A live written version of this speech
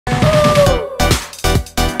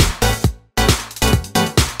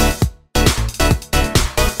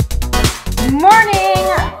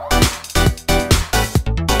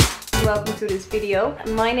this video.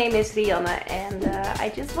 My name is Rianne and I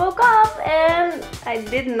just woke up and I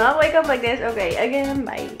did not wake up like this. Okay, again,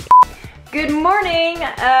 bye. Good morning.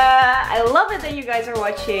 I love it that you guys are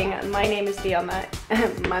watching. My name is Rianne.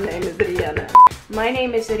 My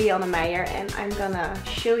name is Rianne Meijer and I'm gonna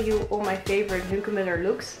show you all my favorite Hunkemöller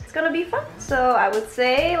looks. It's gonna be fun. So I would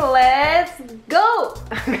say let's go.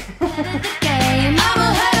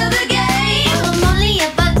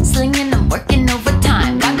 Slinging, I'm working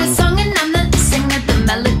overtime. Got the song and I'm the singer, the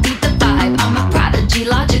melody, the vibe. I'm a prodigy,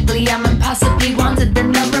 logically I'm impossibly wanted.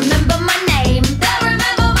 Then they'll remember my name. They'll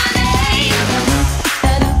remember my name.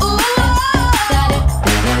 Ooh,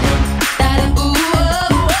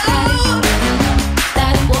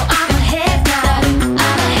 well, I'm ahead now.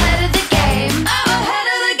 I'm ahead of the game. I'm ahead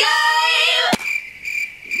of the game.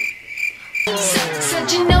 So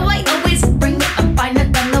you know I always bring it up finer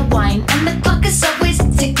than the wine, and the clock is always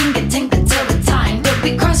ticking, getting until the time. Don't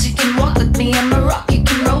be cross, you can walk with me. I'm a rock, you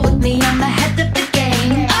can roll with me. I'm ahead of the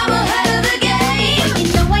game. I'm ahead of the game. You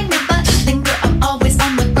know I never linger, I'm always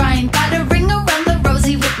on the grind. Got a ring around the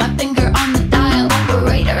rosy with my finger on the dial.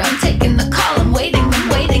 Operator, I'm taking the call. I'm waiting,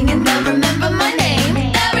 and they'll remember my name.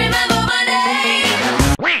 They'll remember my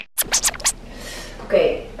name. Oké,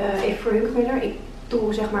 even voor Hunkemöller. Ik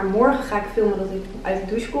doe zeg maar morgen ga ik filmen dat ik uit de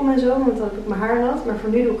douche kom en zo, want dan heb ik mijn haar nat. Maar voor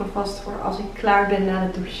nu doe ik alvast voor als ik klaar ben na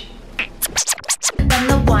de douche. Then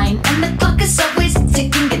the wine and the clock is always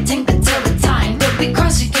ticking, getting until the time. Don't be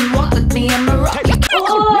cross, you can walk with me. I'm a rock.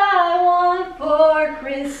 All I want for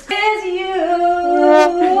Christmas is you.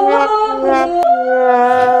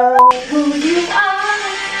 Who you are.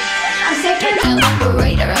 I'm taking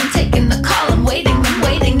Operator, I'm taking the call. I'm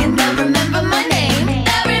waiting, and they'll remember my name.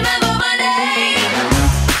 They'll remember my name.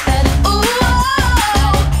 Ooh,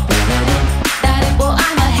 well,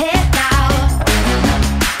 I'm ahead now.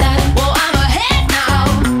 Well, I'm ahead now.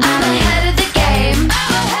 I'm ahead of the game.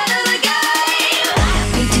 I'm ahead of the game.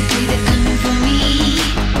 Need to keep it coming for me.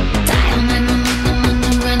 Dial 911, I'm on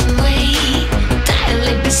the runway. Dial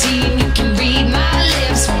ABC and you can read my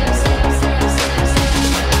lips.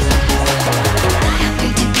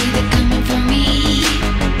 Need to keep it coming for me.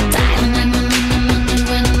 Dial 911, I'm on the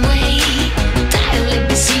runway. Dial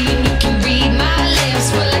ABC and you can read my lips.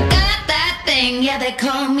 Well, I got that thing, yeah, they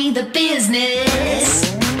call me the business.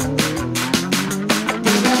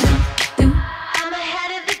 I'm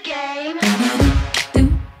ahead of the game.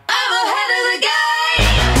 I'm ahead of the game.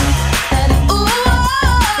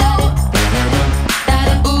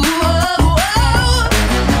 Ooh,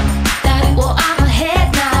 well, I'm ahead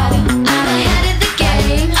now. I'm ahead of the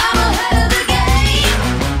game. I'm ahead of the game.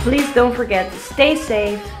 Please don't forget to stay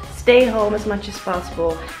safe, stay home as much as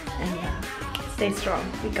possible, and stay strong.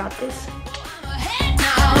 We got this. I'm ahead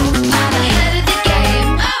now. I'm ahead.